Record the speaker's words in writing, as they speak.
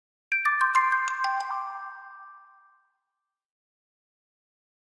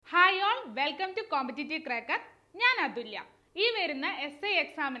Welcome to competitive cracker. ഞാൻ അതുല്യ. ഈ വരുന്ന SI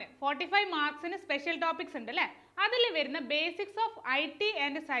എക്സാമിന് 45 മാർക്സിന് സ്പെഷ്യൽ ടോപ്പിക്സ് ഉണ്ട് അല്ലേ? അതിൽ വരുന്ന ബേസിക്സ് ഓഫ് IT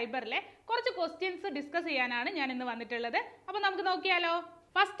ആൻഡ് സൈബറിലെ കുറച്ച് ക്വസ്റ്റ്യൻസ് ഡിസ്കസ് ചെയ്യാനാണ് ഞാൻ ഇന്ന് വന്നിട്ടുള്ളത്. അപ്പോൾ നമുക്ക് നോക്കിയാലോ.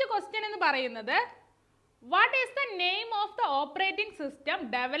 ഫസ്റ്റ് ക്വസ്റ്റ്യൻ എന്ന് പറയുന്നത് what is the name of the operating system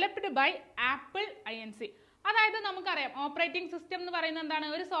developed by apple INC. അതായത് നമുക്കറിയാം ഓപ്പറേറ്റിംഗ് സിസ്റ്റം എന്ന് പറയുന്നത് എന്താണ്?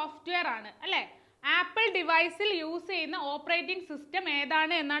 ഒരു സോഫ്റ്റ്വെയർ ആണ് അല്ലേ? ആപ്പിൾ ഡിവൈസിൽ യൂസ് ചെയ്യുന്ന ഓപ്പറേറ്റിംഗ് സിസ്റ്റം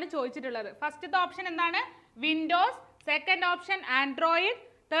ഏതാണ് എന്നാണ് ചോദിച്ചിട്ടുള്ളത്. ഫസ്റ്റത്തെ ഓപ്ഷൻ എന്താണ്? Windows, second option Android,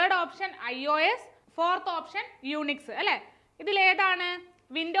 third option iOS, fourth option Unix അല്ലേ? ഇതിൽ ഏതാണ്?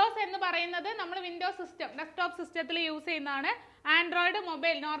 വിൻഡോസ് എന്ന് പറയുന്നത് നമ്മൾ വിൻഡോസ് സിസ്റ്റം ഡെസ്ക്ടോപ്പ് സിസ്റ്റത്തിൽ യൂസ് ചെയ്യുന്നതാണ്. ആൻഡ്രോയിഡ്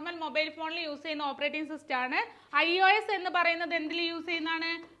മൊബൈൽ നോർമൽ മൊബൈൽ ഫോണിൽ യൂസ് ചെയ്യുന്ന ഓപ്പറേറ്റിംഗ് സിസ്റ്റം ആണ്. iOS എന്ന് പറയുന്നത് എന്തിൽ യൂസ്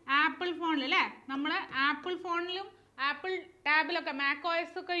ചെയ്യുന്നതാണ്? ആപ്പിൾ ഫോണിൽ അല്ലേ? നമ്മൾ ആപ്പിൾ ഫോണിലും ആപ്പിൾ ടാബിലൊക്കെ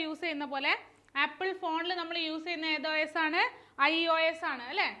macOS ഒക്കെ യൂസ് ചെയ്യുന്ന പോലെ ആപ്പിൾ ഫോണിൽ നമ്മൾ യൂസ് ചെയ്യുന്ന ഏത് OS ആണ്? iOS ആണ്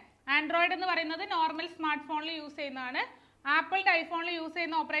അല്ലേ? ആൻഡ്രോയിഡ് എന്ന് പറയുന്നത് നോർമൽ സ്മാർട്ട് ഫോണിൽ യൂസ് ചെയ്യുന്നതാണ്. ആപ്പിളിൻ്റെ ഐഫോണിൽ യൂസ്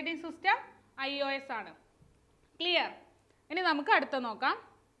ചെയ്യുന്ന ഓപ്പറേറ്റിംഗ് സിസ്റ്റം iOS ആണ്. ക്ലിയർ? ഇനി നമുക്ക് അടുത്ത നോക്കാം.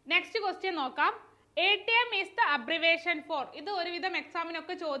 നെക്സ്റ്റ് ക്വസ്റ്റ്യൻ നോക്കാം. ATM is the abbreviation four. ഇത് ഒരുവിധം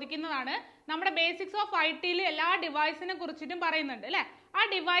എക്സാമിനൊക്കെ ചോദിക്കുന്നതാണ്. നമ്മുടെ ബേസിക്സ് ഓഫ് ITയിൽ എല്ലാ ഡിവൈസിനെ കുറിച്ചിട്ടും പറയുന്നുണ്ട് അല്ലേ? ആ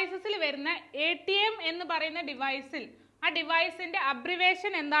ഡിവൈസസിൽ വരുന്ന ATM എന്ന് പറയുന്ന ഡിവൈസിൽ ആ ഡിവൈസിന്റെ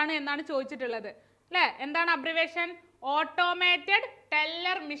അബ്രിവേഷൻ എന്താണ് എന്നാണ് ചോദിച്ചിട്ടുള്ളത് അല്ലേ? എന്താണ് abbreviation? Automated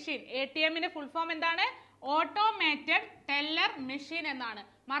teller machine. ATMന്റെ full form എന്താണ്? ഓട്ടോമേറ്റഡ് ടെല്ലർ മെഷീൻ എന്നാണ്.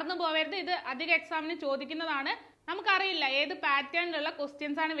 മറന്നു പോകരുത്, ഇത് അധിക എക്സാമിന് ചോദിക്കുന്നതാണ്. നമുക്കറിയില്ല ഏത് പാറ്റേണിലുള്ള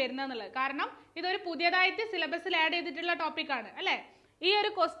ക്വസ്റ്റ്യൻസ് ആണ് വരുന്നതെന്നുള്ളത്. കാരണം ഇതൊരു പുതിയതായിട്ട് സിലബസിൽ ആഡ് ചെയ്തിട്ടുള്ള ടോപ്പിക്കാണ് അല്ലേ? ഈ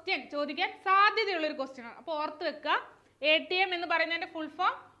ഒരു ക്വസ്റ്റ്യൻ ചോദിക്കാൻ സാധ്യതയുള്ള ഒരു ക്വസ്റ്റ്യൻ ആണ്. അപ്പോൾ ഓർത്ത് വെക്കുക, ATM എന്ന് പറയുന്നതിന്റെ full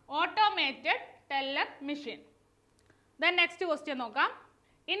form automated teller machine. Then next question നോക്കാം.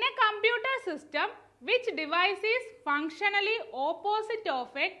 In a computer system, which device is functionally opposite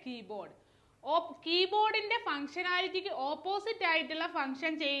of a keyboard? കീബോർഡിന്റെ ഫംഗ്ഷനാലിറ്റിക്ക് opposite ആയിട്ടുള്ള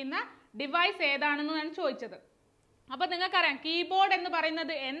ഫംഗ്ഷൻ ചെയ്യുന്ന ഡിവൈസ് ഏതാണെന്നാണ് ചോദിച്ചത്. അപ്പൊ നിങ്ങൾക്കറിയാം കീബോർഡ് എന്ന്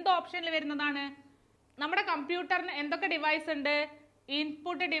പറയുന്നത് എന്ത് ഓപ്ഷനിൽ വരുന്നതാണ്? നമ്മുടെ കമ്പ്യൂട്ടറിന് എന്തൊക്കെ ഡിവൈസ് ഉണ്ട്?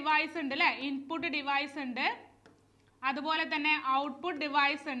 ഇൻപുട്ട് ഡിവൈസ് ഉണ്ട് അല്ലെ? ഇൻപുട്ട് ഡിവൈസ് ഉണ്ട്, അതുപോലെ തന്നെ ഔട്ട്പുട്ട്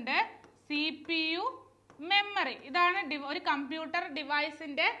ഡിവൈസ് ഉണ്ട്, CPU, മെമ്മറി. ഇതാണ് ഒരു കമ്പ്യൂട്ടർ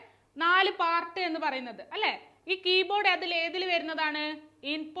ഡിവൈസിന്റെ 4 പാർട്ട് എന്ന് പറയുന്നത് അല്ലെ? ഈ കീബോർഡ് അതിൽ ഏതിൽ വരുന്നതാണ്?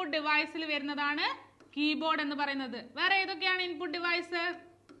 ഇൻപുട്ട് ഡിവൈസിൽ വരുന്നതാണ് കീബോർഡ് എന്ന് പറയുന്നത്. വേറെ ഏതൊക്കെയാണ് ഇൻപുട്ട് ഡിവൈസ്?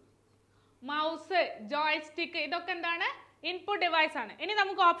 മൗസ്, ജോയ്സ്റ്റിക്ക്, ഇതൊക്കെ എന്താണ്? ഇൻപുട്ട് ഡിവൈസ് ആണ്. ഇനി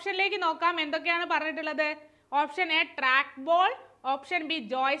നമുക്ക് ഓപ്ഷനിലേക്ക് നോക്കാം എന്തൊക്കെയാണ് പറഞ്ഞിട്ടുള്ളത്. Option A track ball, option B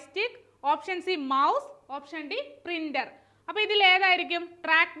joystick, option C mouse, option D printer. അപ്പൊ ഇതിൽ ഏതായിരിക്കും?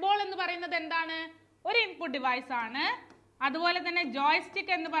 ട്രാക്ക് ബോൾ എന്ന് പറയുന്നത് എന്താണ്? ഒരു ഇൻപുട്ട് ഡിവൈസ് ആണ്. അതുപോലെ തന്നെ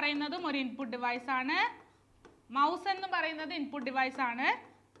ജോയ്സ്റ്റിക്ക് എന്ന് പറയുന്നതും ഒരു ഇൻപുട്ട് ഡിവൈസ് ആണ്. മൗസ് എന്ന് പറയുന്നത് ഇൻപുട്ട് ഡിവൈസ് ആണ്.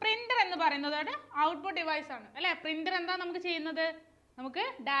 പ്രിന്റർ എന്ന് പറയുന്നത് ഒരു ഔട്ട്പുട്ട് ഡിവൈസ് ആണ് അല്ലെ? പ്രിന്റർ എന്താ നമുക്ക് ചെയ്യുന്നത്? നമുക്ക്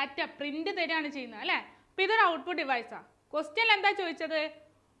ഡാറ്റ പ്രിന്റ് തരികയാണ് ചെയ്യുന്നത് അല്ലെ? അപ്പൊ ഇതൊരു ഔട്ട്പുട്ട് ഡിവൈസാ. ക്വസ്റ്റ്യൻ എന്താ ചോദിച്ചത്?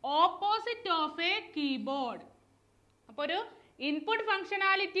 Opposite of A keyboard. അപ്പൊ ഒരു ഇൻപുട്ട്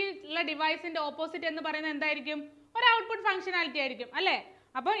ഫംഗ്ഷനാലിറ്റി ഉള്ള ഡിവൈസിന്റെ ഓപ്പോസിറ്റ് എന്ന് പറയുന്നത് എന്തായിരിക്കും? ഒരു ഔട്ട്പുട്ട് ഫംഗ്ഷനാലിറ്റി ആയിരിക്കും അല്ലെ?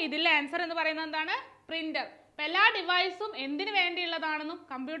 അപ്പൊ ഇതിലെ ആൻസർ എന്ന് പറയുന്നത് എന്താണ്? പ്രിന്റർ. അപ്പൊ എല്ലാ ഡിവൈസും എന്തിനു വേണ്ടിയുള്ളതാണെന്നും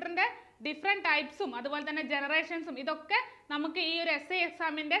കമ്പ്യൂട്ടറിന്റെ ഡിഫറെന്റ് ടൈപ്സും അതുപോലെ തന്നെ ജനറേഷൻസും ഇതൊക്കെ നമുക്ക് ഈ ഒരു SI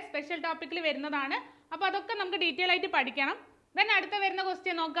എക്സാമിന്റെ സ്പെഷ്യൽ ടോപ്പിക്കിൽ വരുന്നതാണ്. അപ്പൊ അതൊക്കെ നമുക്ക് ഡീറ്റെയിൽ ആയിട്ട് പഠിക്കണം. ദെൻ അടുത്ത വരുന്ന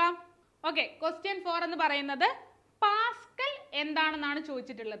ക്വസ്റ്റ്യൻ നോക്കാം. ഓക്കെ, ക്വസ്റ്റ്യൻ 4 എന്ന് പറയുന്നത് പാസ്കൽ എന്താണെന്നാണ്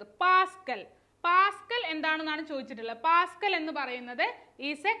ചോദിച്ചിട്ടുള്ളത്. പാസ്കൽ എന്താണെന്നാണ് ചോദിച്ചിട്ടുള്ളത്. പാസ്കൽ എന്ന് പറയുന്നത്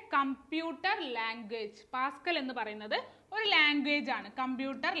is A computer language. Pascal എന്ന് പറയുന്നത് ഒരു ലാംഗ്വേജ് ആണ്,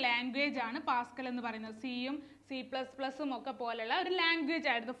 കമ്പ്യൂട്ടർ ലാംഗ്വേജ് ആണ് പാസ്കൽ എന്ന് പറയുന്നത്. സിയും C++ഉം ഒക്കെ പോലെയുള്ള ഒരു ലാംഗ്വേജ്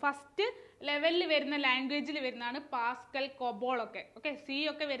ആയിരുന്നു. ഫസ്റ്റ് ലെവലിൽ വരുന്ന ലാംഗ്വേജിൽ വരുന്നതാണ് പാസ്കൽ, കൊബോൾ ഒക്കെ. ഓക്കെ, സി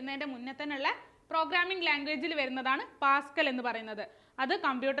ഒക്കെ വരുന്നതിന്റെ മുന്നേ തന്നെയുള്ള പ്രോഗ്രാമിംഗ് ലാംഗ്വേജിൽ വരുന്നതാണ് പാസ്കൽ എന്ന് പറയുന്നത്. അത്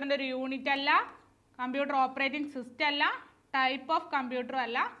കമ്പ്യൂട്ടറിന്റെ ഒരു യൂണിറ്റ് അല്ല, കമ്പ്യൂട്ടർ ഓപ്പറേറ്റിംഗ് സിസ്റ്റം അല്ല, ടൈപ്പ് ഓഫ് കമ്പ്യൂട്ടറും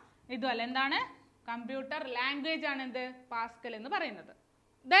അല്ല, ഇതുമല്ല. എന്താണ്? കമ്പ്യൂട്ടർ ലാംഗ്വേജ് ആണ് എന്ത്? പാസ്കൽ എന്ന് പറയുന്നത്.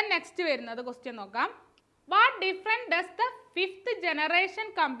 ദെൻ നെക്സ്റ്റ് വരുന്നത് ക്വസ്റ്റ്യൻ നോക്കാം. What difference does the 5th generation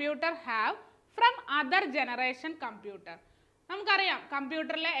computer have from other generation computer? നമുക്കറിയാം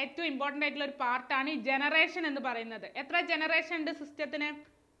കമ്പ്യൂട്ടറിലെ ഏറ്റവും ഇമ്പോർട്ടൻ്റ് ആയിട്ടുള്ള ഒരു പാർട്ടാണ് ഈ ജനറേഷൻ എന്ന് പറയുന്നത്. എത്ര ജനറേഷൻ ഉണ്ട് സിസ്റ്റത്തിന്?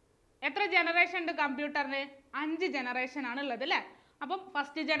 എത്ര ജനറേഷൻ ഉണ്ട് കമ്പ്യൂട്ടറിന്? 5 ജനറേഷൻ ആണ് ഉള്ളത് അല്ലേ? അപ്പം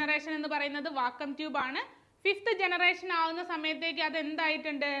ഫസ്റ്റ് ജനറേഷൻ എന്ന് പറയുന്നത് വാക്വം ട്യൂബ് ആണ്. 5th ജനറേഷൻ ആവുന്ന സമയത്തേക്ക് അത്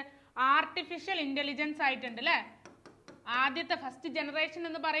എന്തായിട്ടുണ്ട്? ആർട്ടിഫിഷ്യൽ ഇന്റലിജൻസ് ആയിട്ടുണ്ട് അല്ലേ? ആദ്യത്തെ ഫസ്റ്റ് ജനറേഷൻ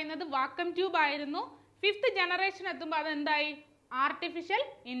എന്ന് പറയുന്നത് വാക്വം ട്യൂബ് ആയിരുന്നു. 5th ജനറേഷൻ എത്തുമ്പോൾ അത് എന്തായി? ആർട്ടിഫിഷ്യൽ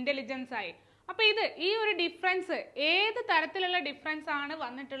ഇന്റലിജൻസ് ആയി. അപ്പൊ ഈ ഒരു ഡിഫറൻസ് ഏത് തരത്തിലുള്ള ഡിഫറൻസ് ആണ്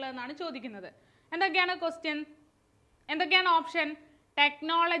വന്നിട്ടുള്ളതെന്നാണ് ചോദിക്കുന്നത്. എന്തൊക്കെയാണ് ക്വസ്റ്റ്യൻ? എന്തൊക്കെയാണ് option?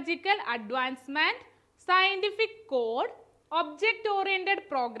 technological advancement, scientific code, object oriented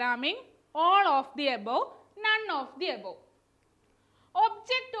programming, all of the above, none of the above.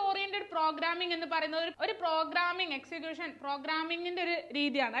 Object oriented programming എന്ന് പറയുന്നത് ഒരു പ്രോഗ്രാമിംഗ് എക്സിക്യൂഷൻ പ്രോഗ്രാമിംഗിന്റെ ഒരു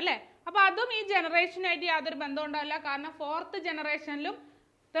രീതിയാണ് അല്ലേ. അപ്പൊ അതും ഈ ജനറേഷനായിട്ട് യാതൊരു ബന്ധം ഉണ്ടാവില്ല. കാരണം 4th ജനറേഷനിലും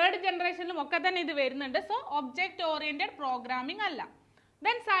 3rd ജനറേഷനിലും ഒക്കെ തന്നെ ഇത് വരുന്നുണ്ട്. സോ ഒബ്ജക്റ്റ് ഓറിയന്റഡ് പ്രോഗ്രാമിംഗ് അല്ല.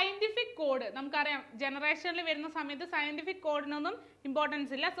 ദെൻ സയന്റിഫിക് കോഡ് നമുക്കറിയാം, ജനറേഷനിൽ വരുന്ന സമയത്ത് സയന്റിഫിക് കോഡിനൊന്നും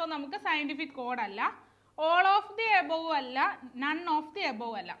ഇമ്പോർട്ടൻസ് ഇല്ല. സോ നമുക്ക് സയന്റിഫിക് കോഡ് അല്ല. ഓൾ ഓഫ് ദി എബോവ് അല്ല, നൺ ഓഫ് ദി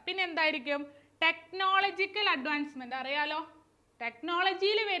എബോവ് അല്ല. പിന്നെ എന്തായിരിക്കും? Technological advancement. അറിയാലോ,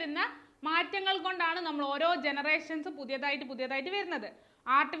 ടെക്നോളജിയിൽ വരുന്ന മാറ്റങ്ങൾ കൊണ്ടാണ് നമ്മൾ ഓരോ ജനറേഷൻസ് പുതിയതായിട്ട് വരുന്നത്.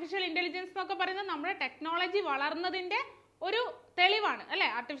 ആർട്ടിഫിഷ്യൽ ഇന്റലിജൻസ് എന്നൊക്കെ പറയുന്നത് നമ്മുടെ ടെക്നോളജി വളർന്നതിന്റെ ഒരു തെളിവാണ് അല്ലെ,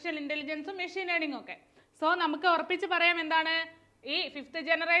 ആർട്ടിഫിഷ്യൽ ഇന്റലിജൻസും മെഷീൻ ലേണിംഗും ഒക്കെ. സോ നമുക്ക് ഉറപ്പിച്ച് പറയാം എന്താണ്, ഈ 5th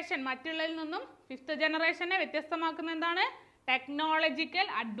ജനറേഷൻ മറ്റുള്ളതിൽ നിന്നും 5th ജനറേഷനെ വ്യത്യസ്തമാക്കുന്ന എന്താണ്? ടെക്നോളജിക്കൽ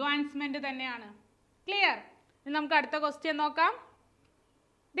അഡ്വാൻസ്മെന്റ് തന്നെയാണ്. ക്ലിയർ? ഇനി നമുക്ക് അടുത്ത ക്വസ്റ്റ്യൻ നോക്കാം.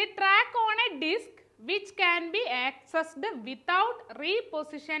 The track on A disk which can be accessed without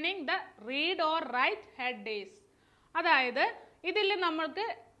repositioning the read or write head is. അതായത് ഇതിൽ നമ്മൾക്ക്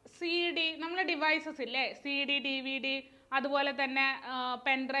CD, നമ്മുടെ ഡിവൈസസ് ഇല്ലേ, CD, DVD, അതുപോലെ തന്നെ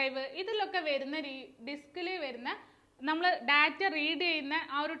പെൻ ഡ്രൈവ്, ഇതിലൊക്കെ വരുന്ന ഡിസ്കിൽ വരുന്ന നമ്മൾ ഡാറ്റ റീഡ് ചെയ്യുന്ന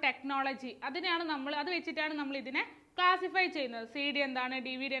ആ ഒരു ടെക്നോളജി, അതിനാണ് നമ്മൾ, അത് വെച്ചിട്ടാണ് നമ്മൾ ഇതിനെ ക്ലാസിഫൈ ചെയ്യുന്നത്. CD എന്താണ്,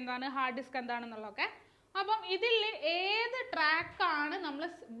 DVD എന്താണ്, ഹാർഡ് ഡിസ്ക് എന്താണെന്നുള്ളതൊക്കെ. അപ്പം ഇതിൽ ഏത് ട്രാക്കാണ് നമ്മൾ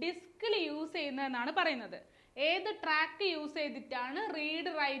ഡിസ്കിൽ യൂസ് ചെയ്യുന്നതെന്നാണ് പറയുന്നത്. ഏത് ട്രാക്ക് യൂസ് ചെയ്തിട്ടാണ്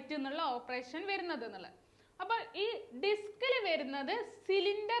റീഡ് റൈറ്റ് എന്നുള്ള ഓപ്പറേഷൻ വരുന്നത് എന്നുള്ളത്. അപ്പോൾ ഈ ഡിസ്കിൽ വരുന്നത്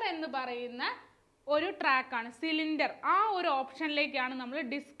സിലിണ്ടർ എന്ന് പറയുന്ന ഒരു ട്രാക്കാണ്. സിലിണ്ടർ ആ ഒരു ഓപ്ഷനിലേക്കാണ് നമ്മൾ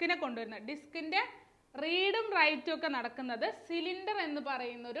ഡിസ്കിനെ കൊണ്ടുവരുന്നത്. ഡിസ്കിന്റെ റീഡും റൈറ്റും ഒക്കെ നടക്കുന്നത് സിലിണ്ടർ എന്ന്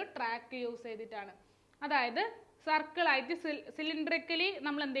പറയുന്ന ഒരു ട്രാക്ക് യൂസ് ചെയ്തിട്ടാണ്. അതായത് സർക്കിൾ ആയിട്ട് സിലിണ്ടറിക്കലി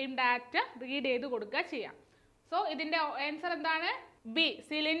നമ്മൾ എന്ത് ചെയ്യും, ഡാറ്റ റീഡ് ചെയ്ത് കൊടുക്കുക ചെയ്യാം. സോ ഇതിന്റെ ആൻസർ എന്താണ്? ബി,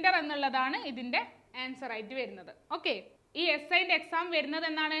 സിലിണ്ടർ എന്നുള്ളതാണ് ഇതിന്റെ ആൻസർ ആയിട്ട് വരുന്നത്. ഓക്കെ, ഈ SIന്റെ എക്സാം വരുന്നത്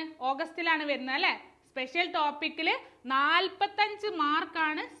എന്നാണ്? ഓഗസ്റ്റിലാണ് വരുന്നത് അല്ലെ. സ്പെഷ്യൽ ടോപ്പിക്കില് 45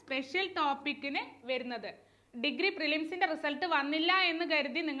 മാർക്കാണ് സ്പെഷ്യൽ ടോപ്പിക്കിന് വരുന്നത്. ഡിഗ്രി പ്രിലിംസിന്റെ റിസൾട്ട് വന്നില്ല എന്ന്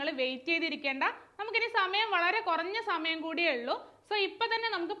കരുതി നിങ്ങൾ വെയിറ്റ് ചെയ്തിരിക്കേണ്ട. നമുക്കിനി സമയം വളരെ കുറഞ്ഞ സമയം കൂടിയേ ഉള്ളൂ. സോ ഇപ്പൊ തന്നെ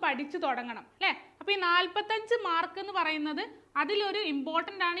നമുക്ക് പഠിച്ചു തുടങ്ങണം അല്ലെ. അപ്പൊ ഈ 45 മാർക്ക് എന്ന് പറയുന്നത് അതിലൊരു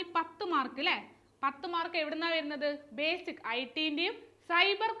ഇമ്പോർട്ടന്റ് ആണ് ഈ 10 മാർക്ക് അല്ലെ. 10 മാർക്ക് എവിടുന്നാ വരുന്നത്? ബേസിക് ITന്റെയും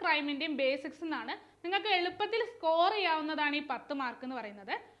സൈബർ ക്രൈമിന്റെയും ബേസിക്സ് എന്നാണ്. നിങ്ങൾക്ക് എളുപ്പത്തിൽ സ്കോർ ചെയ്യാവുന്നതാണ് ഈ 10 മാർക്ക് എന്ന്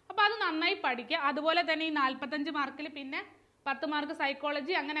പറയുന്നത്. അപ്പൊ അത് നന്നായി പഠിക്കുക. അതുപോലെ തന്നെ ഈ 45 മാർക്കിൽ പിന്നെ 10 മാർക്ക്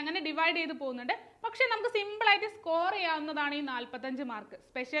സൈക്കോളജി, അങ്ങനെ ഡിവൈഡ് ചെയ്ത് പോകുന്നുണ്ട്. പക്ഷെ നമുക്ക് സിമ്പിൾ ആയിട്ട് സ്കോർ ചെയ്യാവുന്നതാണ് ഈ 45 മാർക്ക്.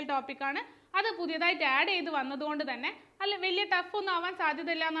 സ്പെഷ്യൽ ടോപ്പിക് ആണ്, അത് പുതിയതായിട്ട് ആഡ് ചെയ്ത് വന്നതുകൊണ്ട് തന്നെ അല്ല വലിയ ടഫ് ഒന്നും ആവാൻ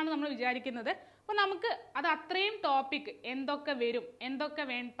സാധ്യതയില്ല എന്നാണ് നമ്മൾ വിചാരിക്കുന്നത്. അപ്പോൾ നമുക്ക് അത് അത്രയും ടോപ്പിക് എന്തൊക്കെ വരും, എന്തൊക്കെ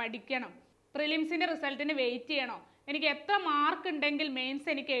പഠിക്കണം, പ്രിലിംസിന്റെ റിസൾട്ടിന് വെയിറ്റ് ചെയ്യണോ, എനിക്ക് എത്ര മാർക്ക് ഉണ്ടെങ്കിൽ മെയിൻസ്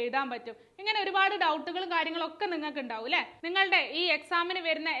എനിക്ക് എഴുതാൻ പറ്റും, ഇങ്ങനെ ഒരുപാട് ഡൗട്ടുകളും കാര്യങ്ങളൊക്കെ നിങ്ങൾക്ക് ഉണ്ടാവും അല്ലെ. നിങ്ങളുടെ ഈ എക്സാമിന്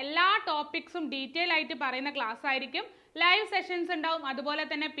വരുന്ന എല്ലാ ടോപ്പിക്സും ഡീറ്റെയിൽ ആയിട്ട് പറയുന്ന ക്ലാസ് ആയിരിക്കും. ലൈവ് സെഷൻസ് ഉണ്ടാവും, അതുപോലെ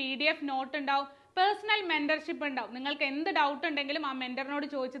തന്നെ PDF നോട്ട് ഉണ്ടാവും, പേഴ്സണൽ മെന്റർഷിപ്പ് ഉണ്ടാവും. നിങ്ങൾക്ക് എന്ത് ഡൗട്ട് ഉണ്ടെങ്കിലും ആ മെന്ററിനോട്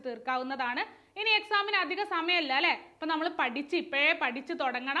ചോദിച്ച് തീർക്കാവുന്നതാണ്. ഇനി എക്സാമിന് അധിക സമയമല്ല അല്ലെ. അപ്പൊ നമ്മൾ ഇപ്പോഴേ പഠിച്ചു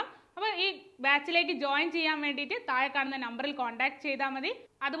തുടങ്ങണം. അപ്പൊ ഈ ബാച്ചിലേക്ക് ജോയിൻ ചെയ്യാൻ വേണ്ടിയിട്ട് താഴെ കാണുന്ന നമ്പറിൽ കോൺടാക്ട് ചെയ്താൽ മതി.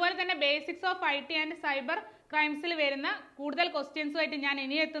 അതുപോലെ തന്നെ basics of IT and cyber ക്രൈംസിൽ വരുന്ന കൂടുതൽ ക്വസ്റ്റ്യൻസുമായിട്ട് ഞാൻ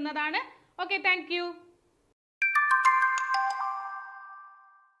ഇനി എത്തുന്നതാണ്. Okay, thank you.